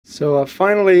So I've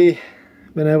finally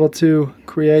been able to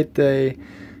create a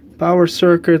power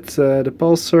circuit, the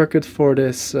pulse circuit for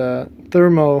this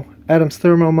Adams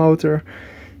Thermo motor.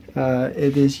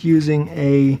 It is using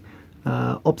a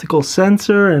optical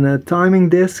sensor and a timing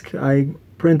disc. I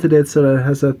printed it so that it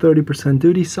has a 30%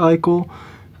 duty cycle.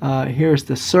 Here's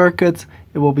the circuit.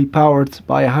 It will be powered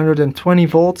by 120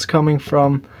 volts coming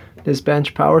from this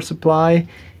bench power supply.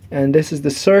 And this is the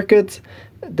circuit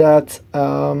that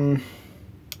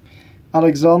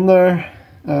Alexander,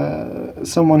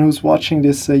 someone who's watching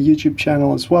this YouTube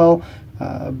channel as well,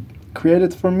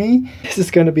 created for me. This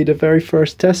is going to be the very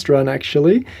first test run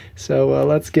actually, so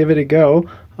let's give it a go.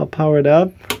 I'll power it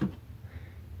up.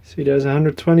 See, there's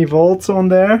 120 volts on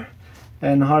there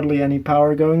and hardly any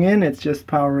power going in. It's just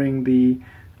powering the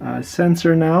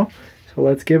sensor now. So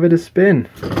let's give it a spin.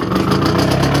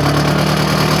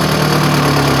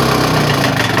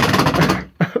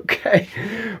 Okay,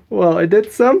 well, it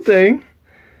did something,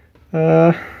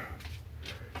 but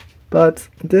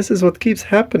this is what keeps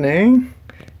happening,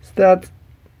 is that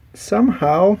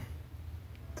somehow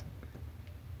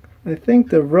I think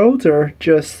the rotor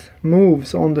just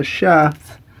moves on the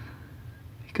shaft,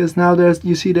 because now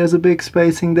you see there's a big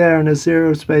spacing there and a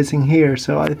zero spacing here,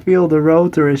 so I feel the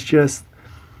rotor is just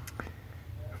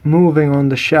moving on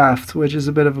the shaft, which is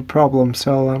a bit of a problem,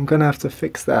 so I'm gonna have to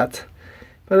fix that.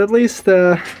 But at least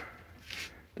the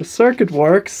circuit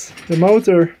works, the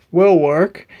motor will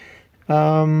work.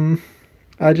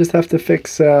 I just have to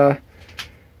fix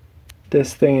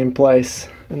this thing in place,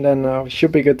 and then we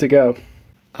should be good to go.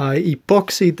 I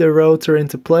epoxied the rotor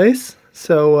into place,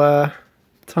 so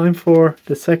time for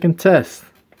the second test.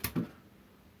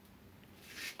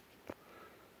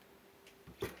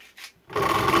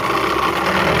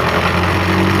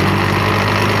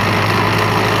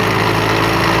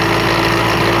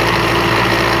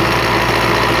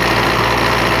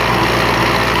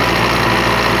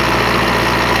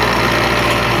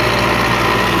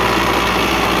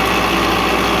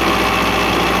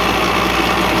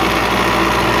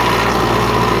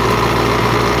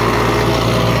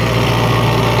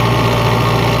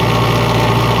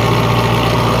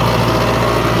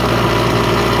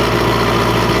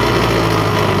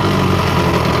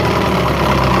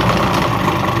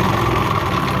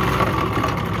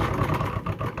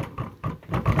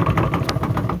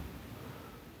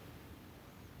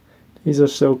 These are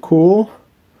so cool.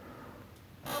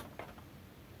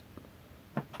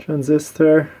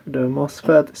 Transistor, the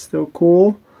MOSFET is still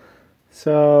cool.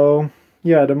 So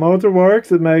yeah, the motor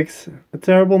works. It makes a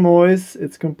terrible noise.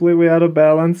 It's completely out of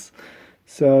balance.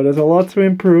 So there's a lot to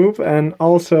improve, and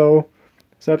also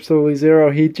there's absolutely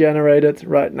zero heat generated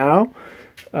right now.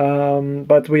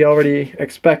 But we already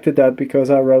expected that because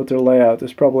our rotor layout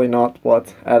is probably not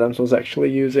what Adams was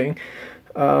actually using.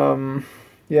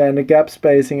 Yeah, and the gap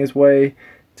spacing is way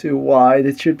too wide.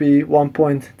 It should be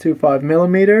 1.25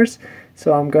 millimeters.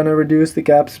 So I'm gonna reduce the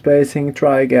gap spacing,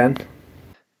 try again.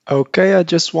 Okay, I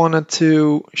just wanted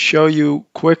to show you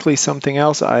quickly something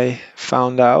else I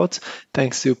found out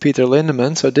thanks to Peter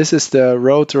Lindemann. So this is the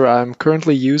rotor I'm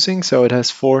currently using. So it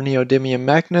has 4 neodymium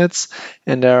magnets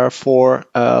and there are 4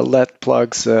 LED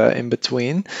plugs in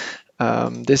between.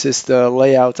 This is the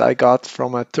layout I got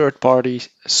from a third-party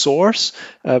source,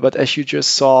 but as you just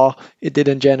saw, it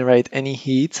didn't generate any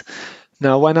heat.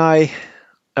 Now, when I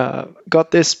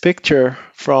got this picture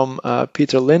from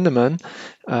Peter Lindemann,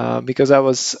 because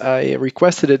I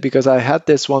requested it because I had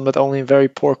this one, but only in very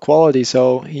poor quality.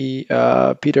 So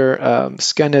Peter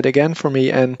scanned it again for me,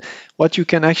 and what you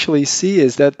can actually see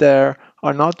is that there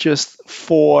are not just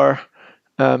 4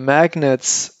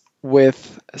 magnets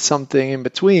with something in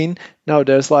between. No,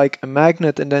 there's like a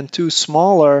magnet and then 2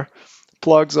 smaller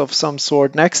plugs of some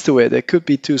sort next to it. It could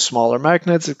be 2 smaller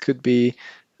magnets, it could be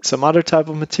some other type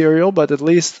of material, but at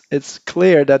least it's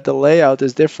clear that the layout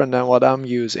is different than what I'm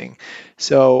using.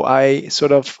 So I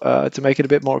sort of, to make it a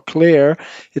bit more clear,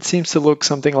 it seems to look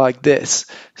something like this.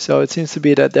 So it seems to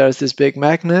be that there's this big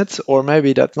magnet, or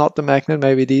maybe that's not the magnet,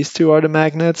 maybe these 2 are the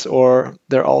magnets, or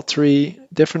they're all 3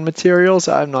 different materials,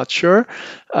 I'm not sure.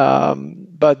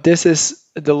 But this is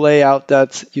the layout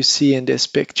that you see in this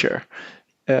picture.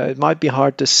 It might be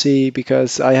hard to see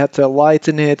because I had to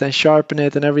lighten it and sharpen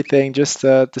it and everything just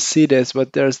to see this,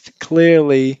 but there's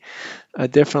clearly a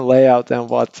different layout than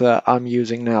what I'm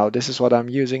using now. This is what I'm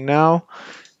using now,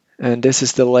 And this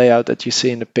is the layout that you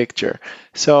see in the picture.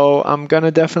 So I'm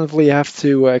gonna definitely have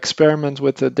to experiment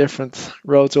with the different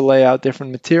rotor layout,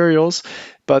 different materials.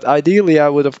 But ideally, I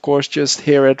would of course just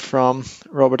hear it from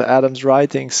Robert Adams'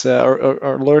 writings,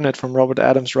 or learn it from Robert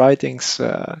Adams' writings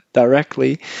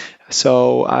directly.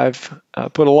 So I've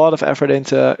put a lot of effort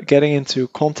into getting into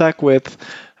contact with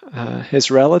his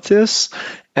relatives,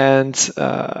 and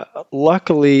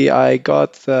luckily I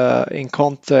got in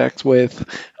contact with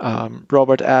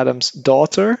Robert Adams'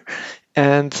 daughter,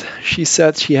 and she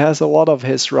said she has a lot of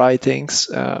his writings,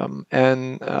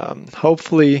 and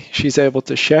hopefully she's able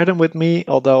to share them with me,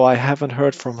 although I haven't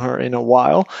heard from her in a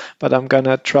while. But I'm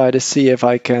gonna try to see if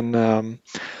I can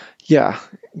yeah,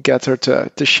 get her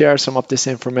to share some of this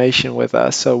information with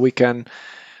us, so we can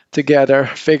together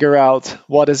figure out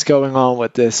what is going on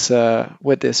with this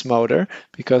motor,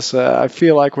 because I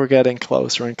feel like we're getting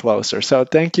closer and closer. So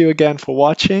thank you again for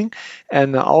watching,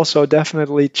 and also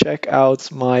definitely check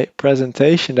out my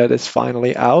presentation that is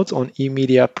finally out on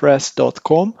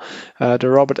emediapress.com, the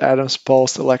Robert Adams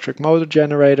Pulsed Electric Motor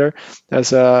Generator.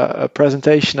 There's a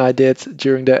presentation I did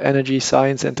during the Energy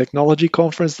Science and Technology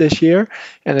Conference this year,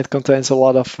 and it contains a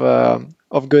lot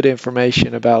of good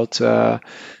information about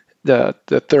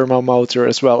the thermo motor,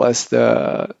 as well as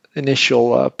the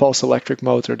initial pulse electric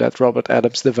motor that Robert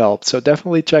Adams developed. So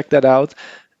definitely check that out.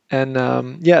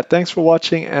 And yeah, thanks for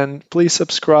watching, and please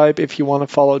subscribe if you want to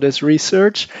follow this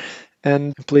research.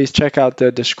 And please check out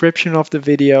the description of the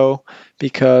video,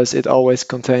 because it always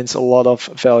contains a lot of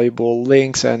valuable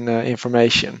links and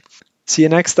information. See you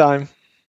next time.